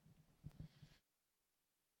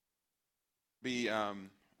Be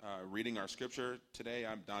reading our scripture today.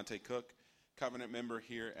 I'm Dante Cook, covenant member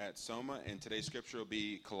here at Soma, and today's scripture will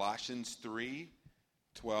be Colossians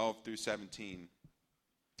 3:12 through 17.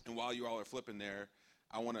 And while you all are flipping there,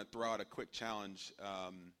 I want to throw out a quick challenge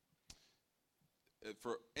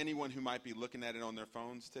for anyone who might be looking at it on their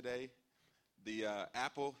phones today. The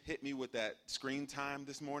Apple hit me with that screen time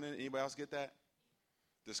this morning. Anybody else get that?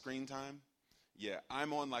 The screen time? Yeah,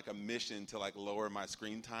 I'm on like a mission to like lower my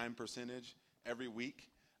screen time percentage every week.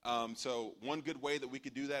 So one good way that we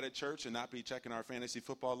could do that at church and not be checking our fantasy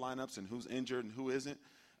football lineups and who's injured and who isn't,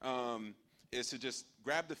 is to just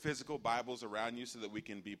grab the physical Bibles around you so that we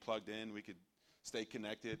can be plugged in, we could stay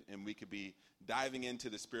connected, and we could be diving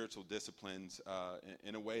into the spiritual disciplines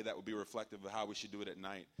in a way that would be reflective of how we should do it at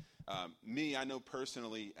night. I know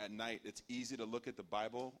personally at night it's easy to look at the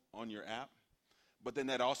Bible on your app, but then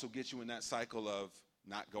that also gets you in that cycle of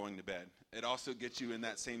not going to bed. It also gets you in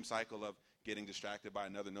that same cycle of getting distracted by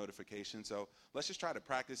another notification. So let's just try to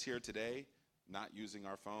practice here today, not using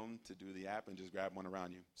our phone to do the app, and just grab one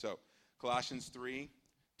around you. So Colossians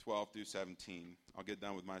 3:12 through 17. I'll get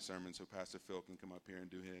done with my sermon so Pastor Phil can come up here and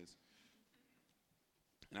do his.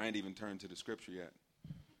 And I ain't even turned to the scripture yet.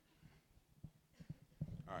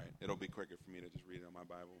 All right, it'll be quicker for me to just read it on my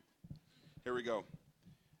Bible. Here we go.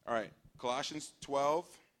 All right, Colossians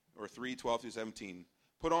 3:12 through 17.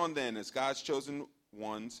 Put on then, as God's chosen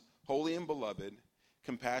ones, holy and beloved,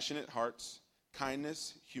 compassionate hearts,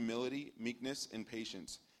 kindness, humility, meekness, and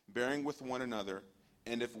patience, bearing with one another,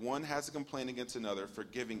 and if one has a complaint against another,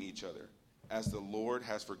 forgiving each other. As the Lord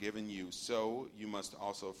has forgiven you, so you must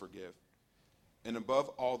also forgive. And above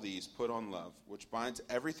all these, put on love, which binds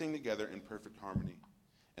everything together in perfect harmony.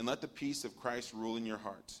 And let the peace of Christ rule in your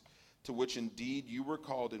hearts, to which indeed you were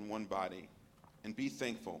called in one body. And be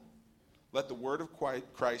thankful. Let the word of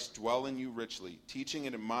Christ dwell in you richly, teaching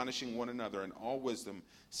and admonishing one another in all wisdom,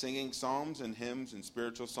 singing psalms and hymns and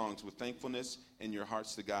spiritual songs with thankfulness in your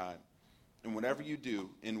hearts to God. And whatever you do,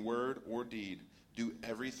 in word or deed, do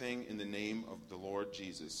everything in the name of the Lord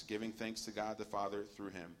Jesus, giving thanks to God the Father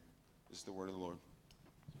through him. This is the word of the Lord.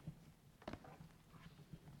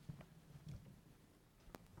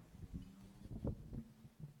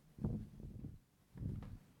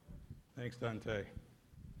 Thanks, Dante.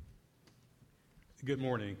 Good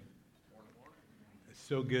morning. It's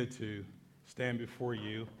so good to stand before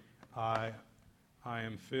you. I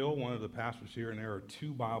am Phil, one of the pastors here, and there are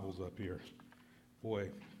 2 Bibles up here.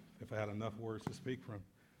 Boy, if I had enough words to speak from.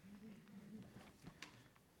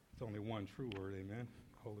 It's only one true word, amen,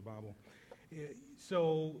 Holy Bible.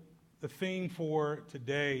 So the theme for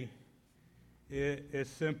today is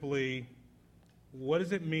simply, what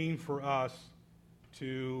does it mean for us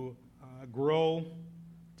to grow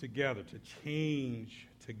together, to change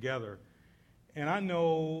together? And I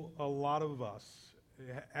know a lot of us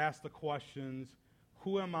ask the questions,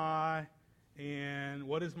 who am I, and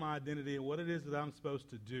what is my identity, and what it is that I'm supposed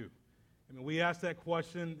to do? I mean, we ask that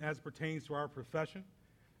question as pertains to our profession,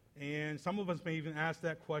 and some of us may even ask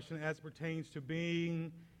that question as pertains to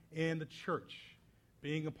being in the church,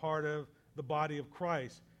 being a part of the body of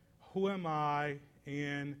Christ. Who am I,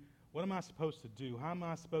 and what am I supposed to do? How am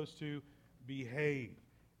I supposed to behave?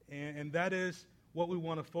 And that is what we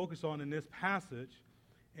want to focus on in this passage.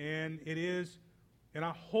 And I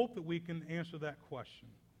hope that we can answer that question.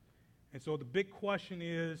 And so the big question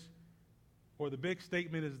is, or the big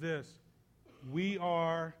statement is this: we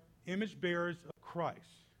are image bearers of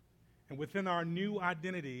Christ. And within our new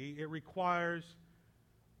identity, it requires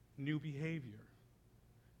new behavior.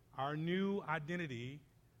 Our new identity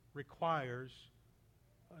requires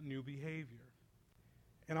a new behavior.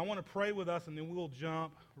 And I want to pray with us, and then we'll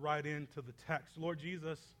jump right into the text. Lord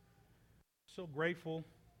Jesus, so grateful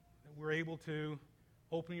that we're able to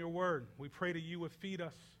open your word. We pray that you would feed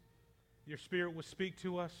us, your spirit would speak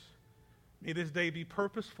to us. May this day be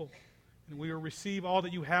purposeful, and we will receive all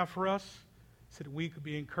that you have for us, so that we could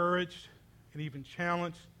be encouraged and even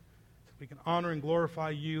challenged, so we can honor and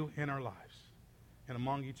glorify you in our lives and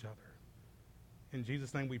among each other. In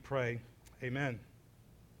Jesus' name we pray, amen.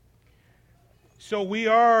 So we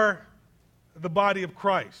are the body of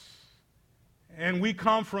Christ, and we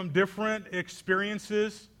come from different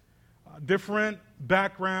experiences, different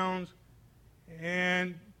backgrounds,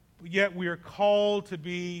 and yet we are called to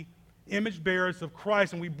be image bearers of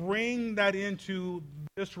Christ, and we bring that into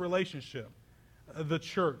this relationship, the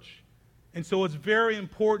church. And so it's very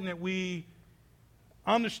important that we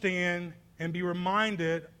understand and be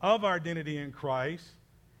reminded of our identity in Christ,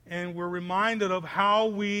 and we're reminded of how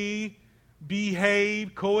we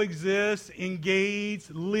behave, coexist, engage,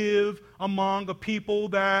 live among a people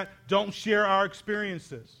that don't share our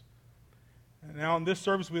experiences. And now in this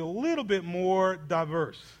service, we're a little bit more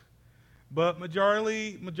diverse. But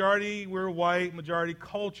majority, we're white, majority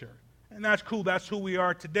culture. And that's cool. That's who we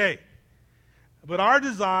are today. But our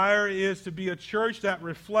desire is to be a church that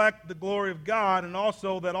reflects the glory of God, and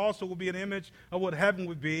also that also will be an image of what heaven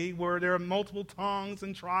would be, where there are multiple tongues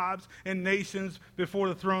and tribes and nations before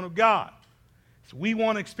the throne of God. So we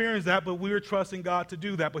want to experience that, but we are trusting God to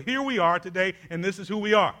do that. But here we are today, and this is who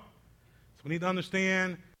we are. So we need to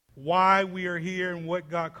understand why we are here and what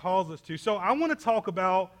God calls us to. So I want to talk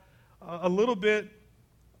about a little bit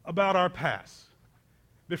about our past.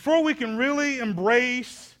 Before we can really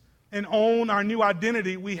embrace and own our new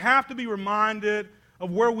identity, we have to be reminded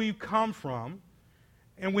of where we've come from.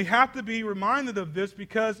 And we have to be reminded of this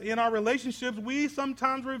because in our relationships, we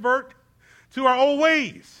sometimes revert to our old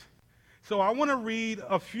ways. So I want to read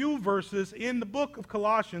a few verses in the book of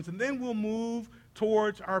Colossians, and then we'll move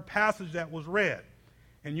towards our passage that was read.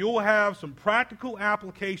 And you'll have some practical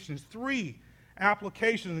applications, 3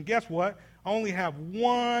 applications. And guess what? I only have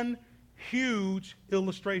one huge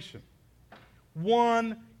illustration.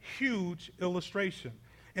 One huge illustration.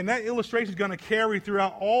 And that illustration is going to carry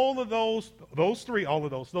throughout all of those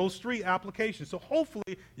 3 applications. So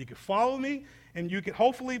hopefully you can follow me, and you can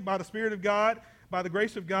hopefully, by the Spirit of God, by the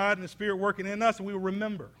grace of God and the Spirit working in us, we will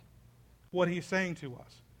remember what He's saying to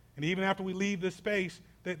us. And even after we leave this space,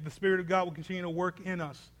 that the Spirit of God will continue to work in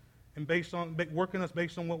us and working us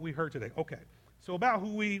based on what we heard today. Okay, so about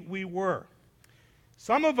who we were.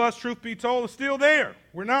 Some of us, truth be told, are still there.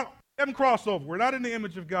 We haven't crossed over. We're not in the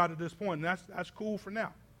image of God at this point, and that's cool for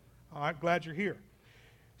now. All right, glad you're here.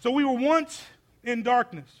 So we were once in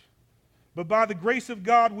darkness, but by the grace of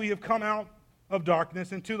God we have come out of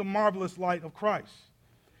darkness into the marvelous light of Christ.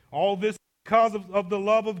 All this because of the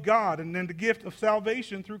love of God and then the gift of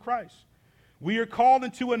salvation through Christ. We are called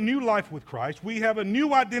into a new life with Christ. We have a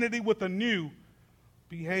new identity with a new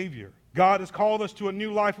behavior. God has called us to a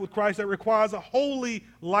new life with Christ that requires a holy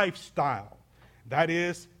lifestyle that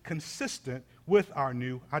is consistent with our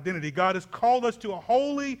new identity. God has called us to a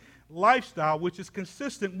holy lifestyle which is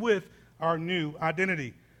consistent with our new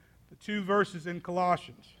identity. The 2 verses in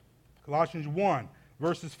Colossians 1,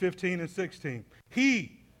 verses 15 and 16.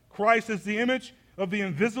 He, Christ, is the image of the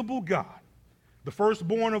invisible God, the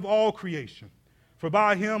firstborn of all creation. For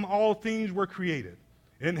by him all things were created,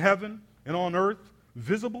 in heaven and on earth,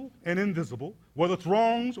 visible and invisible, whether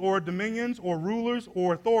thrones or dominions or rulers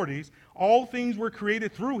or authorities, all things were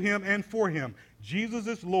created through him and for him. Jesus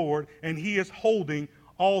is Lord, and he is holding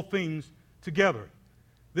all things together.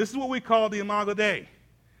 This is what we call the Imago Dei,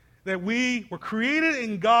 that we were created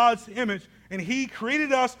in God's image, and he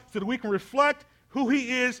created us so that we can reflect who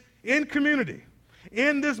he is in community,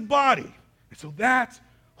 in this body. And so that's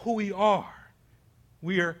who we are.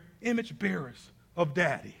 We are image bearers of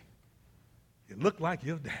Daddy. You look like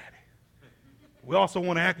your daddy. We also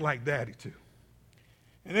want to act like Daddy too.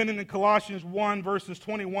 And then in Colossians 1, verses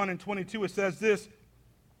 21 and 22, it says this,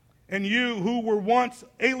 and you who were once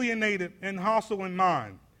alienated and hostile in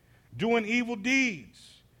mind, doing evil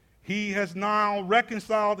deeds, he has now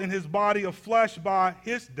reconciled in his body of flesh by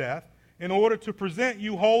his death, in order to present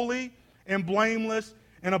you holy and blameless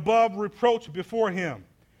and above reproach before him.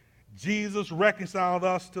 Jesus reconciled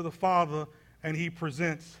us to the Father, and he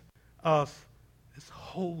presents us as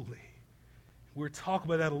holy. We'll talk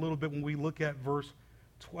about that a little bit when we look at verse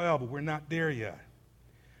 12, but we're not there yet.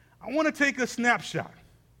 I want to take a snapshot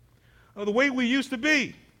of the way we used to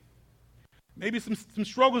be. Maybe some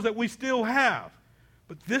struggles that we still have.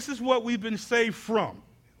 But this is what we've been saved from.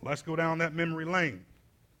 Let's go down that memory lane.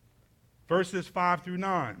 Verses 5 through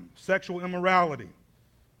 9, sexual immorality.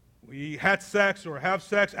 We had sex or have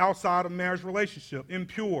sex outside of marriage relationship.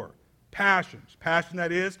 Impure passions. Passion,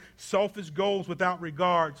 that is, selfish goals without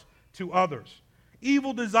regards to others.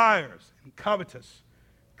 Evil desires and covetous.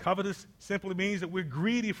 Covetous simply means that we're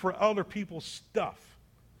greedy for other people's stuff.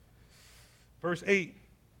 Verse 8,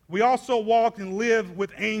 we also walked and lived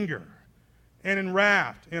with anger and in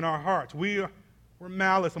wrath in our hearts. We were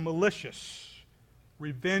malice and malicious,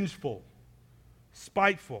 revengeful,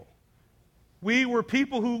 spiteful. We were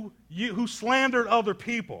people who slandered other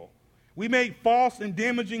people. We made false and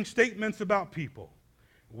damaging statements about people.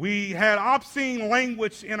 We had obscene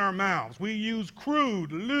language in our mouths. We used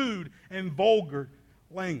crude, lewd, and vulgar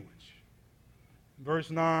language.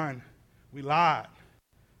 Verse 9, we lied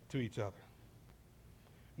to each other.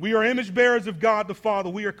 We are image bearers of God the Father.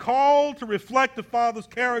 We are called to reflect the Father's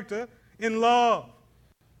character in love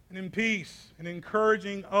and in peace and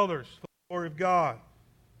encouraging others for the glory of God.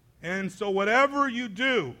 And so whatever you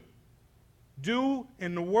do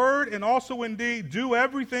in the word and also in deed, do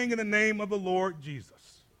everything in the name of the Lord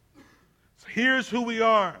Jesus. So Here's who we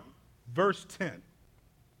are. Verse 10.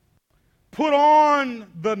 Put on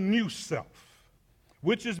the new self,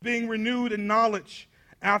 which is being renewed in knowledge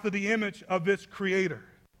after the image of its creator.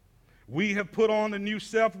 We have put on the new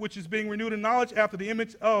self, which is being renewed in knowledge after the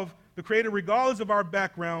image of the creator, regardless of our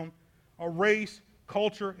background, our race,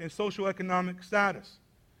 culture, and socioeconomic status.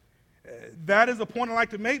 That is a point I like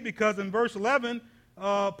to make because in verse 11,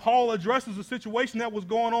 Paul addresses a situation that was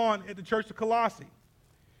going on at the church of Colossae.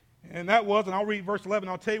 And that was, and I'll read verse 11,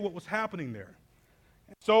 I'll tell you what was happening there.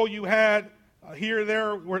 So you had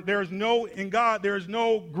where there is no, in God, there is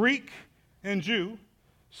no Greek and Jew,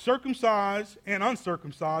 circumcised and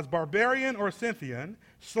uncircumcised, barbarian or Scythian,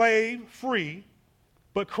 slave, free,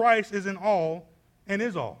 but Christ is in all and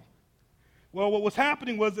is all. Well, what was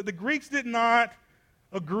happening was that the Greeks did not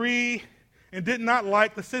agree and did not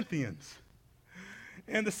like the Scythians.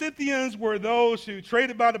 And the Scythians were those who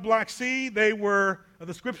traded by the Black Sea. They were a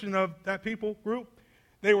description of that people group.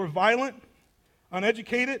 They were violent,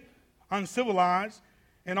 uneducated, uncivilized,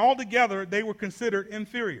 and altogether they were considered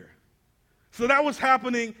inferior. So that was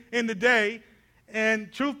happening in the day,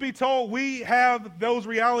 and truth be told, we have those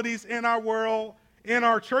realities in our world, in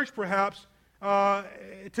our church perhaps,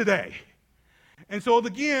 today. And so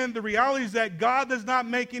again, the reality is that God does not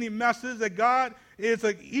make any messes, that God is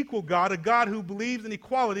an equal God, a God who believes in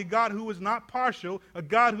equality, God who is not partial, a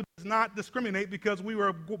God who does not discriminate because we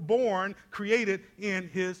were born, created in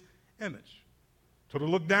his image. So to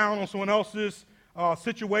look down on someone else's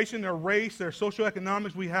situation, their race, their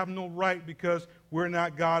socioeconomics, we have no right because we're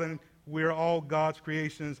not God and we're all God's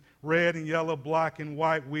creations, red and yellow, black and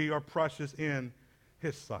white. We are precious in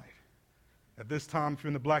his sight. At this time, if you're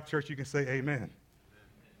in the black church, you can say amen.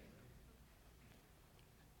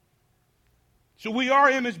 So we are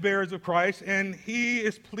image bearers of Christ, and he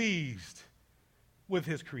is pleased with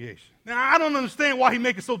his creation. Now, I don't understand why he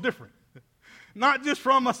makes it so different. Not just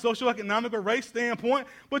from a socioeconomic or race standpoint,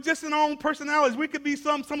 but just in our own personalities. We could be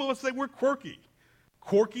some of us say we're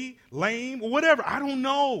quirky, lame, or whatever. I don't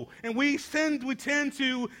know. And we tend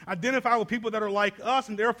to identify with people that are like us,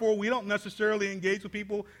 and therefore we don't necessarily engage with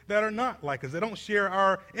people that are not like us. They don't share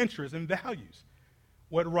our interests and values.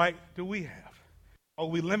 What right do we have? Oh,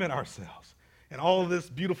 we limit ourselves. And all of this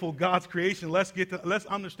beautiful God's creation, let's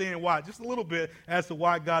understand why, just a little bit as to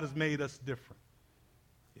why God has made us different.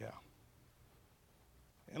 Yeah.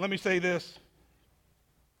 And let me say this.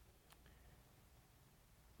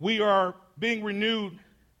 We are being renewed,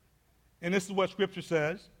 and this is what Scripture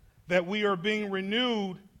says, that we are being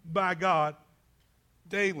renewed by God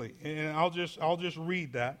daily. And I'll just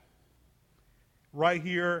read that right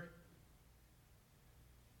here.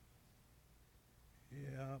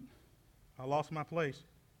 Yeah, I lost my place.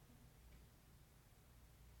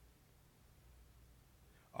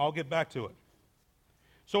 I'll get back to it.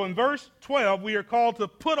 So in verse 12, we are called to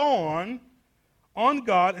put on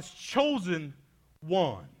God as chosen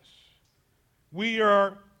ones. We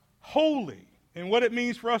are holy. And what it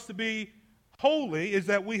means for us to be holy is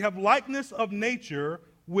that we have likeness of nature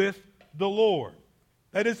with the Lord.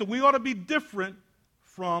 That is, that we ought to be different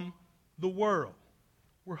from the world.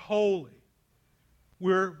 We're holy.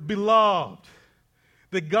 We're beloved.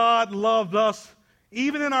 That God loved us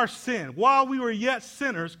even in our sin. While we were yet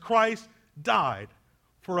sinners, Christ died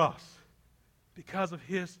for us because of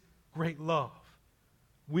his great love.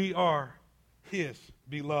 We are his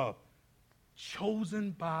beloved,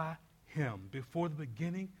 chosen by him before the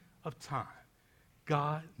beginning of time.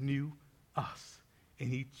 God knew us, and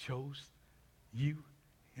he chose you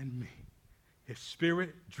and me. His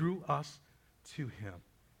Spirit drew us to him,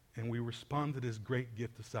 and we respond to this great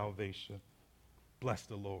gift of salvation. Bless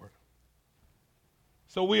the Lord.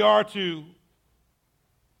 So we are to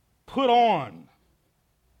put on,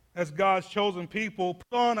 as God's chosen people,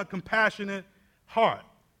 put on a compassionate heart.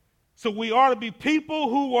 So we are to be people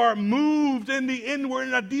who are moved in the inward,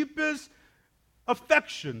 in our deepest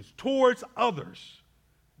affections towards others.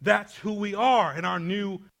 That's who we are in our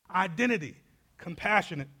new identity,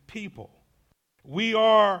 compassionate people. We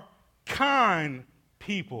are kind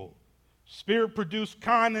people, Spirit-produced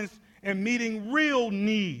kindness and meeting real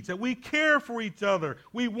needs, that we care for each other.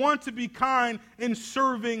 We want to be kind in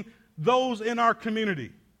serving those in our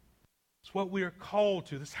community. It's what we are called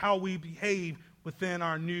to. It's how we behave within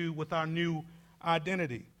our new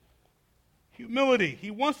identity. Humility. He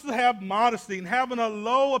wants to have modesty and having a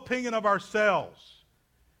low opinion of ourselves.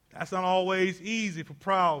 That's not always easy for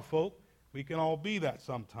proud folk. We can all be that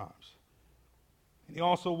sometimes. And he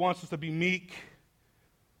also wants us to be meek.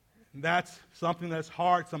 And that's something that's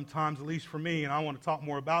hard sometimes, at least for me, and I want to talk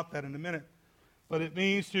more about that in a minute. But it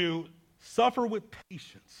means to suffer with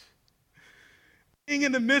patience. being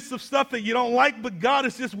in the midst of stuff that you don't like, but God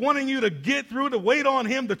is just wanting you to get through, to wait on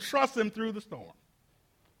him, to trust him through the storm.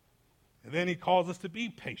 And then he calls us to be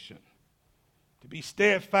patient, to be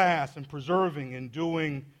steadfast and persevering in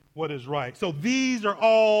doing what is right. So these are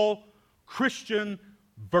all Christian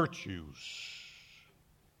virtues.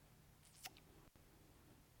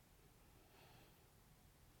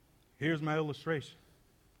 Here's my illustration.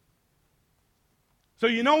 So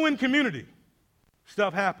in community,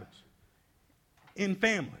 stuff happens. In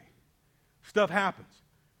family, stuff happens.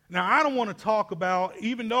 Now, I don't want to talk about,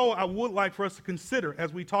 even though I would like for us to consider,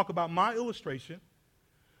 as we talk about my illustration,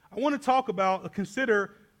 I want to talk about,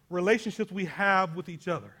 consider relationships we have with each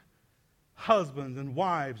other. Husbands and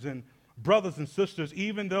wives and brothers and sisters,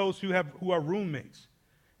 even those who are roommates,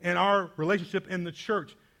 and our relationship in the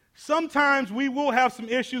church. Sometimes we will have some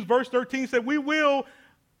issues. Verse 13 said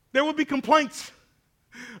there will be complaints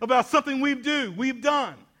about something we've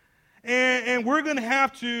done. And we're going to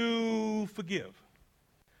have to forgive.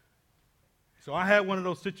 So I had one of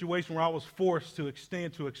those situations where I was forced to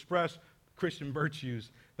express Christian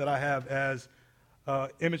virtues that I have as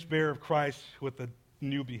image bearer of Christ with a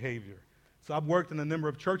new behavior. So I've worked in a number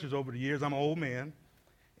of churches over the years. I'm an old man.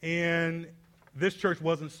 And this church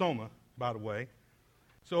wasn't Soma, by the way.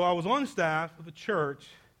 So I was on staff of the church,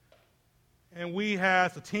 and we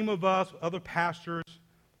had a team of us, other pastors,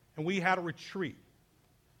 and we had a retreat.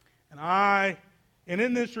 And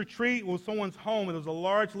in this retreat was someone's home, and it was a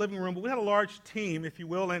large living room, but we had a large team, if you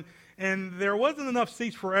will, and there wasn't enough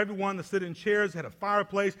seats for everyone to sit in chairs, had a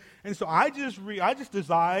fireplace, and so I just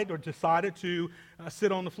decided to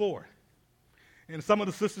sit on the floor. And some of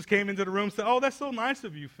the sisters came into the room and said, "Oh, that's so nice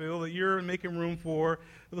of you, Phil, that you're making room for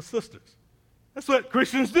the sisters." That's what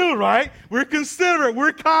Christians do, right? We're considerate,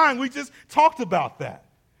 we're kind, we just talked about that.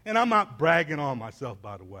 And I'm not bragging on myself,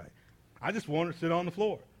 by the way. I just wanted to sit on the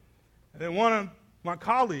floor. And then one of my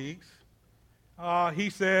colleagues, he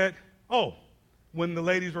said, when the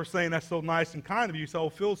ladies were saying that's so nice and kind of you, so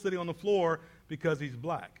Phil's sitting on the floor because he's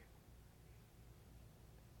black.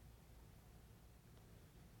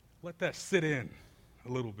 Let that sit in a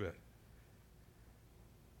little bit.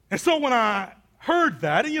 And so when I heard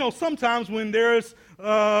that, and sometimes when there's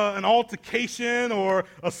an altercation or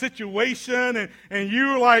a situation and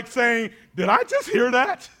you're like saying, "Did I just hear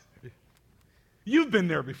that?" You've been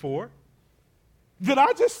there before. Did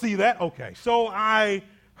I just see that? Okay, so I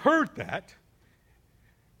heard that,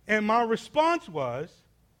 and my response was,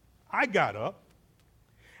 I got up,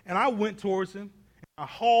 and I went towards him, and I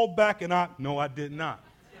hauled back, and no, I did not.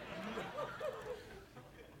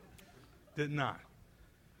 Did not.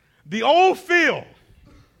 The old Phil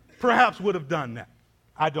perhaps would have done that.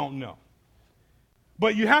 I don't know.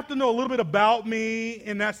 But you have to know a little bit about me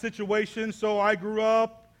in that situation. So I grew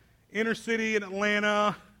up inner city in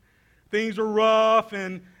Atlanta. Things are rough,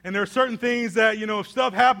 and there are certain things that, if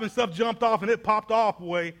stuff happened, stuff jumped off, and it popped off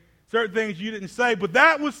away. Certain things you didn't say, but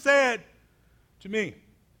that was said to me.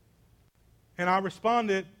 And I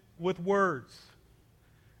responded with words.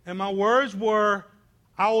 And my words were,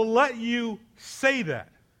 "I will let you say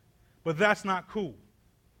that, but that's not cool."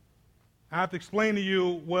 I have to explain to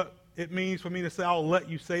you what it means for me to say, "I'll let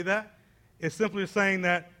you say that." It's simply saying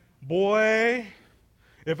that, boy,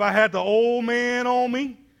 if I had the old man on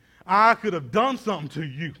me, I could have done something to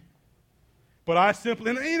you. But I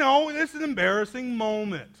simply, it's an embarrassing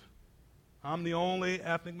moment. I'm the only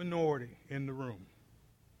ethnic minority in the room.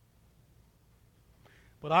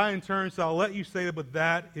 But I, in turn, said, "I'll let you say that, but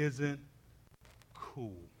that isn't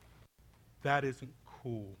cool. That isn't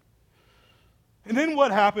cool." And then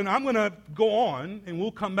what happened, I'm going to go on, and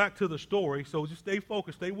we'll come back to the story, so just stay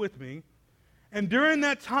focused, stay with me. And during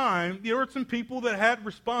that time, there were some people that had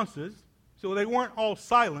responses, so they weren't all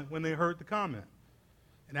silent when they heard the comment.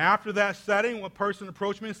 And after that setting, one person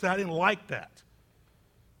approached me and said, "I didn't like that.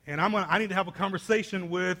 And I need to have a conversation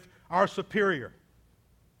with our superior."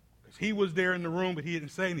 Because he was there in the room, but he didn't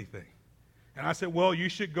say anything. And I said, "Well, you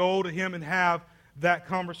should go to him and have that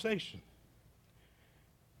conversation."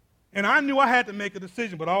 And I knew I had to make a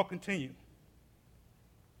decision, but I'll continue.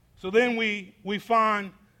 So then we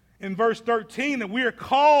find in verse 13 that we are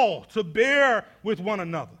called to bear with one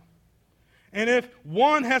another. And if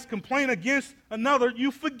one has complained against another,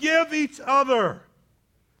 you forgive each other.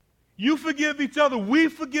 You forgive each other. We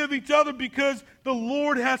forgive each other because the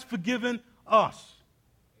Lord has forgiven us.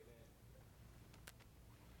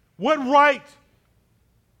 What right?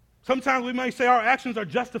 Sometimes we may say our actions are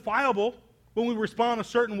justifiable. When we respond a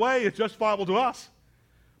certain way, it's justifiable to us.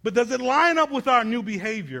 But does it line up with our new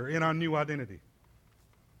behavior and our new identity?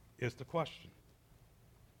 Is the question.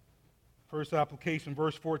 First application,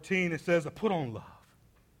 verse 14, it says, "Put on love.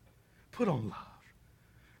 Put on love."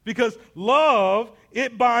 Because love,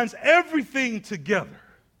 it binds everything together.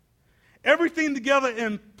 Everything together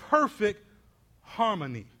in perfect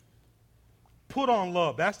harmony. Put on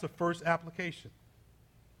love. That's the first application.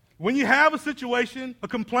 When you have a situation, a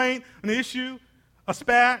complaint, an issue, a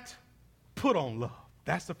spat, put on love.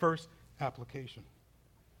 That's the first application.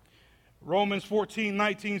 Romans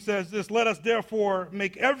 14:19 says this, let us therefore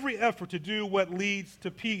make every effort to do what leads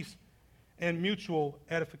to peace and mutual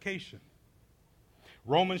edification.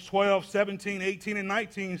 Romans 12:17, 18, and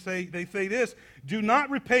 19 say this, do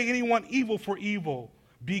not repay anyone evil for evil.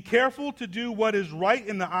 Be careful to do what is right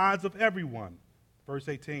in the eyes of everyone. Verse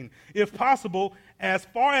 18, if possible, as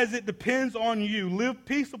far as it depends on you, live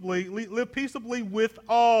peaceably with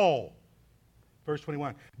all. Verse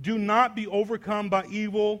 21, do not be overcome by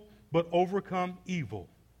evil, but overcome evil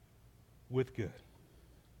with good.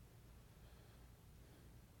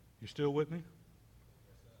 You still with me?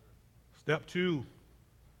 Step 2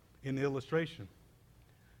 in the illustration.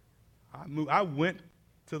 I went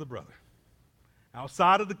to the brother.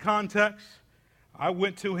 Outside of the context, I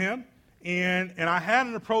went to him, and I had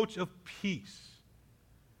an approach of peace.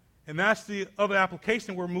 And that's the other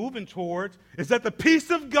application we're moving towards, is that the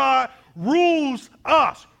peace of God rules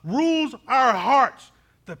us, rules our hearts.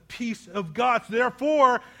 The peace of God. So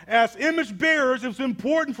therefore, as image bearers, it's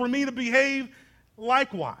important for me to behave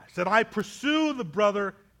likewise, that I pursue the brother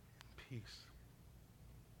in peace.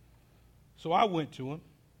 So I went to him.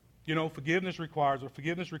 You know, forgiveness requires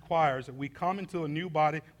that we come into a new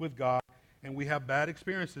body with God, and we have bad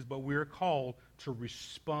experiences, but we're called to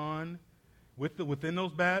respond within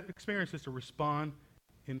those bad experiences, to respond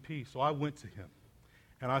in peace. So I went to him,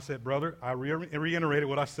 and I said, brother, I reiterated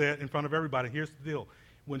what I said in front of everybody. Here's the deal.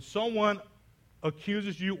 When someone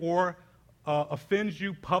accuses you or offends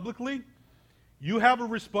you publicly, you have a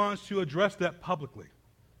response to address that publicly.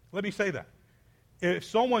 Let me say that. If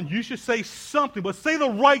someone, you should say something, but say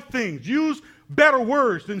the right things. Use better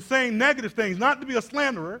words than saying negative things, not to be a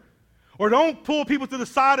slanderer. Or don't pull people to the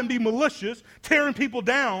side and be malicious, tearing people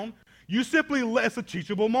down. You simply, it's a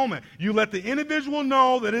teachable moment. You let the individual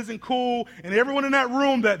know that isn't cool, and everyone in that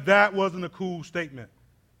room that wasn't a cool statement.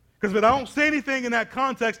 Because if I don't say anything in that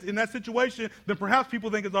context, in that situation, then perhaps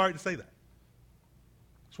people think it's all right to say that.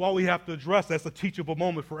 That's why we have to address that's a teachable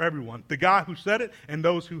moment for everyone. The guy who said it and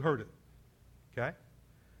those who heard it. Okay?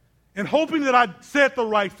 And hoping that I said the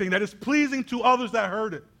right thing, that is pleasing to others that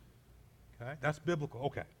heard it. Okay? That's biblical.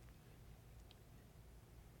 Okay.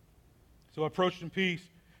 So I approached in peace,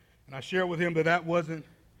 and I shared with him that wasn't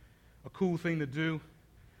a cool thing to do.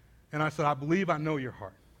 And I said, I believe I know your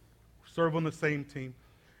heart. We serve on the same team.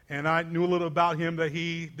 And I knew a little about him that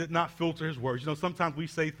he did not filter his words. You know, sometimes we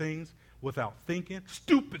say things without thinking.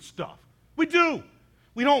 Stupid stuff. We do.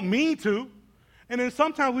 We don't mean to. And then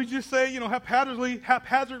sometimes we just say, you know, haphazardly,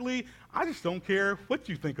 I just don't care what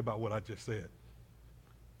you think about what I just said.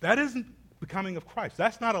 That isn't becoming of Christ.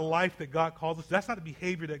 That's not a life that God calls us. That's not a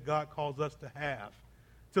behavior that God calls us to have.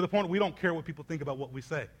 To the point where we don't care what people think about what we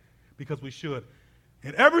say, because we should.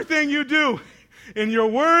 And everything you do, in your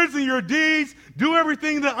words and your deeds, do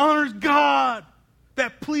everything that honors God,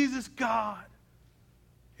 that pleases God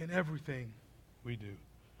in everything we do.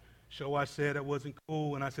 So I said it wasn't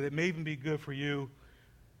cool, and I said it may even be good for you.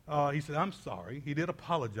 He said, I'm sorry. He did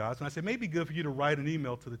apologize, and I said, it may be good for you to write an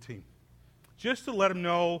email to the team, just to let them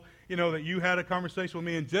know, you know, that you had a conversation with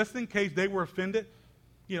me, and just in case they were offended,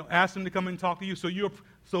 you know, ask them to come and talk to you.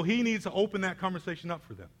 So he needs to open that conversation up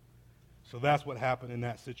for them. So that's what happened in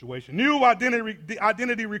that situation. New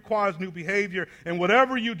identity requires new behavior. And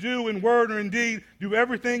whatever you do in word or in deed, do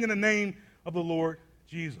everything in the name of the Lord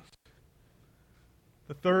Jesus.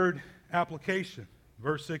 The third application,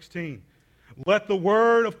 verse 16. Let the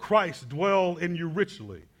word of Christ dwell in you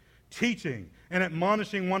richly, teaching and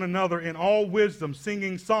admonishing one another in all wisdom,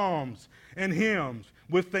 singing psalms and hymns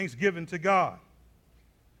with thanksgiving to God.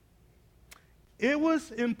 It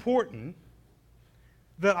was important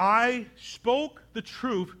that I spoke the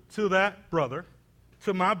truth to that brother,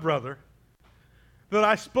 to my brother, that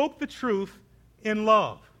I spoke the truth in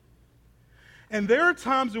love. And there are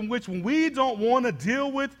times in which when we don't want to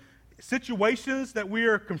deal with situations that we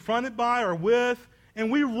are confronted by or with,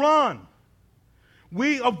 and we run.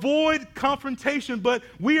 We avoid confrontation, but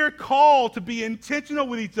we are called to be intentional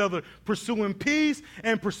with each other, pursuing peace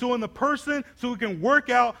and pursuing the person so we can work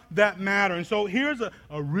out that matter. And so here's a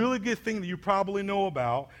really good thing that you probably know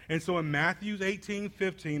about. And so in Matthew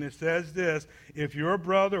 18:15, it says this: if your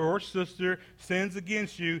brother or sister sins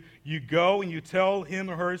against you, you go and you tell him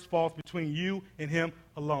or her his fault between you and him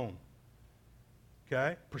alone.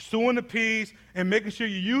 Okay? Pursuing the peace and making sure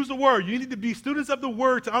you use the word. You need to be students of the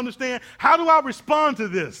word to understand, how do I respond to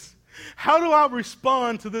this? How do I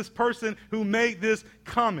respond to this person who made this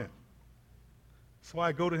comment? So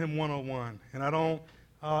I go to him one-on-one, and I don't,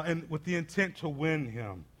 and with the intent to win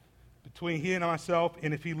him between he and myself.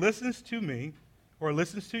 And if he listens to me or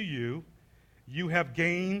listens to you, you have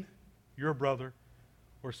gained your brother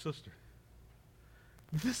or sister.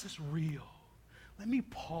 This is real. Let me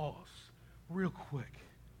pause real quick.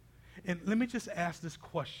 And let me just ask this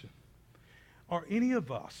question. Are any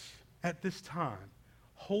of us at this time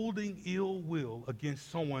holding ill will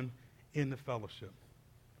against someone in the fellowship,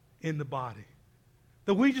 in the body?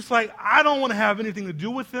 That we just like, I don't want to have anything to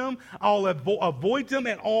do with them. I'll avoid them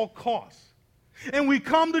at all costs. And we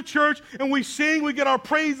come to church and we sing, we get our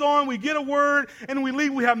praise on, we get a word, and we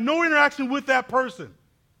leave. We have no interaction with that person.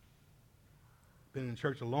 Been in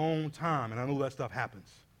church a long time, and I know that stuff happens.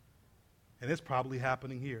 And it's probably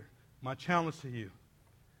happening here. My challenge to you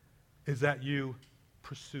is that you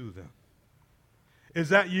pursue them. Is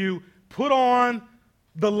that you put on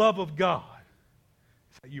the love of God.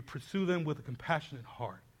 Is that you pursue them with a compassionate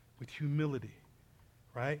heart, with humility,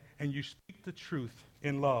 right? And you speak the truth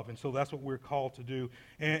in love. And so that's what we're called to do.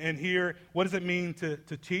 And here, what does it mean to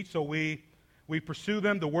teach? So we pursue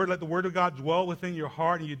them. Let the word of God dwell within your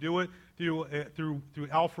heart, and you do it through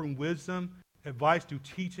offering wisdom, advice, through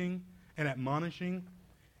teaching and admonishing.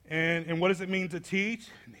 And what does it mean to teach?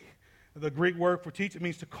 The Greek word for teach, it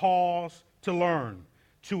means to cause, to learn,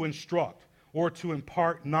 to instruct, or to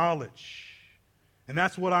impart knowledge. And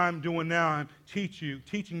that's what I'm doing now. I'm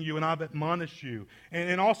teaching you, and I've admonished you.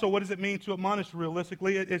 And also, what does it mean to admonish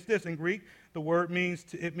realistically? It's this in Greek. The word means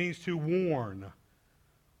to warn.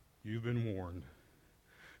 You've been warned.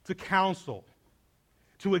 To counsel.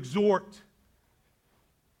 To exhort.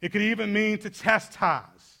 It could even mean to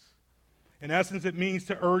chastise. In essence, it means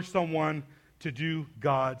to urge someone to do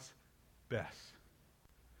God's best.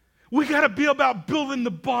 We got to be about building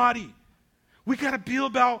the body. We got to be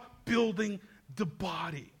about building the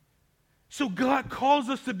body. So God calls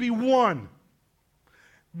us to be one.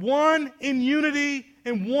 One in unity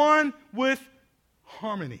and one with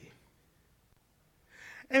harmony.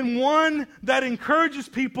 And one that encourages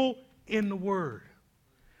people in the Word.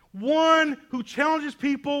 One who challenges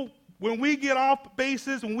people when we get off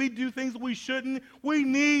bases, when we do things we shouldn't. We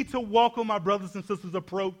need to welcome our brothers and sisters'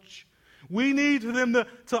 approach. We need for them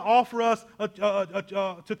to offer us,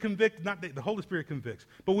 to convict, not the Holy Spirit convicts,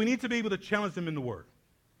 but we need to be able to challenge them in the Word.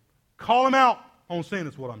 Call them out on sin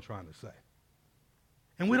is what I'm trying to say.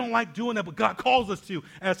 And we don't like doing that, but God calls us to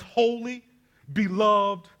as holy,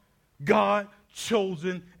 beloved,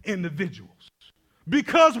 God-chosen individuals.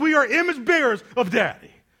 Because we are image bearers of Daddy.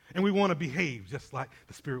 And we want to behave just like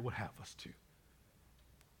the Spirit would have us to.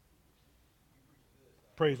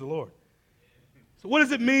 Praise the Lord. So what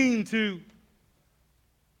does it mean to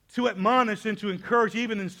admonish and to encourage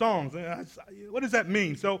even in songs? What does that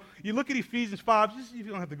mean? So you look at Ephesians 5. Just, if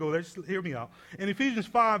you don't have to go there, just hear me out. In Ephesians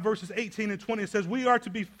 5, verses 18 and 20, it says, we are to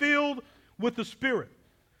be filled with the Spirit,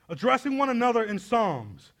 addressing one another in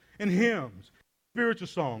psalms and hymns, spiritual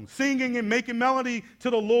songs, singing and making melody to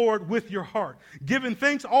the Lord with your heart, giving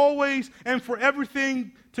thanks always and for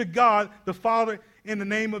everything to God the Father in the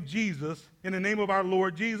name of Jesus, in the name of our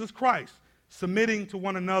Lord Jesus Christ, submitting to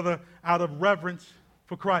one another out of reverence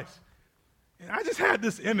for Christ. And I just had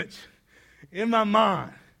this image in my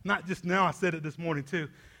mind, not just now, I said it this morning too,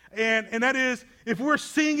 and that is, if we're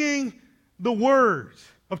singing the words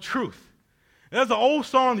of truth. There's an old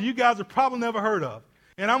song that you guys have probably never heard of.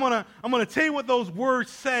 And I'm gonna tell you what those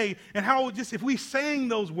words say and how just if we sang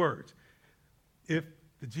those words. If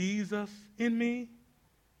the Jesus in me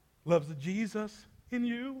loves the Jesus in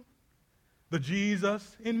you, the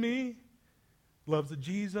Jesus in me loves the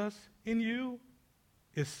Jesus in you,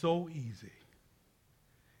 it's so easy.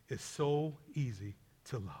 It's so easy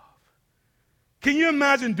to love. Can you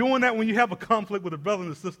imagine doing that when you have a conflict with a brother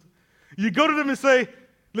and a sister? You go to them and say,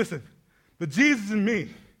 listen, the Jesus in me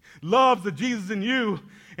loves the Jesus in you.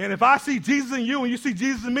 And if I see Jesus in you and you see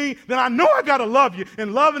Jesus in me, then I know I got to love you.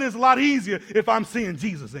 And loving is a lot easier if I'm seeing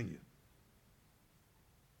Jesus in you.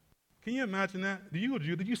 Can you imagine that? Do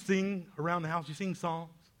you sing around the house? You sing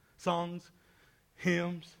songs,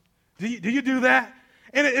 hymns? Do you do that?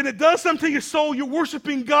 And it does something to your soul. You're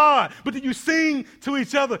worshiping God. But then you sing to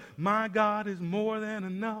each other, my God is more than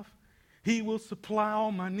enough. He will supply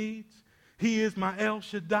all my needs. He is my El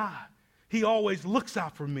Shaddai. He always looks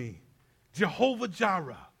out for me. Jehovah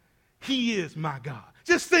Jireh. He is my God.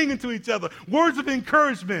 Just singing to each other. Words of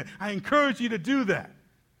encouragement. I encourage you to do that.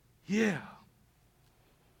 Yeah.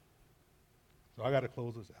 So I got to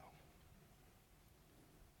close this out.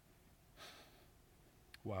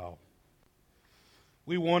 Wow.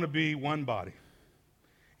 We want to be one body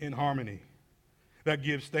in harmony that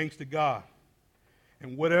gives thanks to God.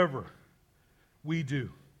 And whatever we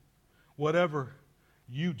do, whatever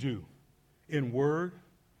you do in word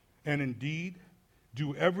and in deed,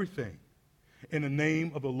 do everything in the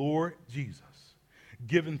name of the Lord Jesus,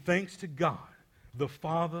 giving thanks to God, the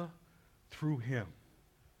Father, through him.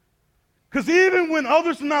 Because even when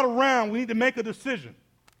others are not around, we need to make a decision.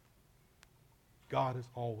 God is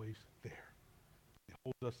always there. He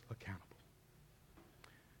holds us accountable.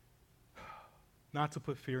 Not to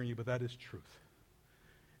put fear in you, but that is truth.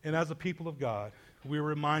 And as a people of God, we're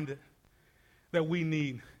reminded that we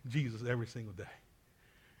need Jesus every single day.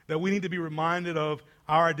 That we need to be reminded of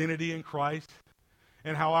our identity in Christ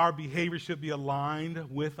and how our behavior should be aligned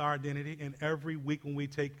with our identity. And every week when we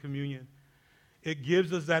take communion, it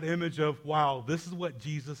gives us that image of, wow, this is what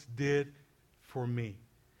Jesus did for me.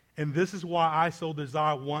 And this is why I so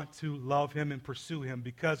want to love him and pursue him,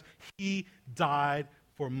 because he died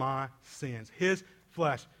for my sins. His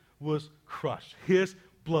flesh was crushed. His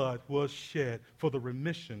blood was shed for the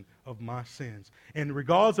remission of my sins. And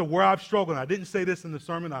regardless of where I've struggled, and I didn't say this in the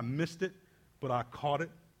sermon, I missed it, but I caught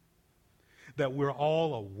it, that we're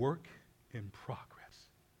all a work in progress.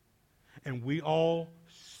 And we all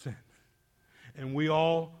sin. And we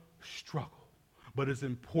all struggle. But it's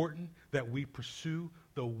important that we pursue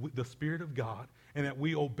the Spirit of God and that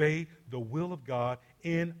we obey the will of God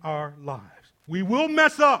in our lives. We will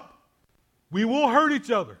mess up. We will hurt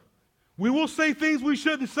each other. We will say things we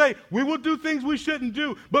shouldn't say. We will do things we shouldn't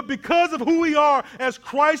do. But because of who we are as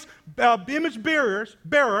Christ's image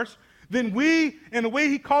bearers, then we, and the way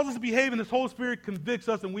he calls us to behave, and his Holy Spirit convicts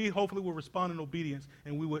us, and we hopefully will respond in obedience,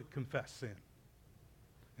 and we would confess sin.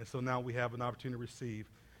 And so now we have an opportunity to receive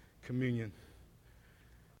communion.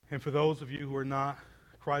 And for those of you who are not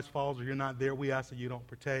Christ followers, or you're not there, we ask that you don't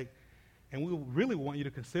partake. And we really want you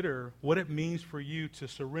to consider what it means for you to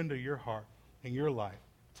surrender your heart and your life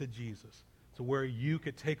to Jesus, to where you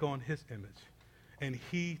could take on his image. And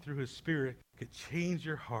he, through his Spirit, could change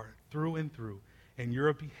your heart through and through, and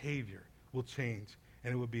your behavior will change.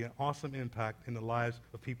 And it would be an awesome impact in the lives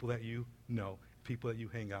of people that you know, people that you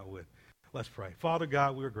hang out with. Let's pray. Father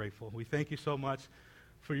God, we're grateful. We thank you so much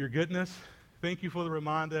for your goodness. Thank you for the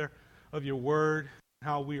reminder of your word,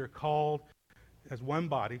 how we are called as one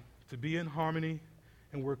body to be in harmony,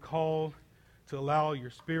 and we're called to allow your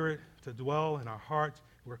Spirit to dwell in our hearts.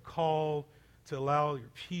 We're called to allow your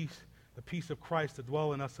peace, the peace of Christ, to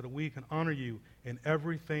dwell in us so that we can honor you in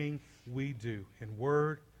everything we do, in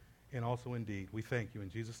word and also in deed. We thank you. In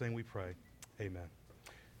Jesus' name we pray. Amen.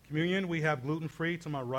 Communion, we have gluten-free to my right.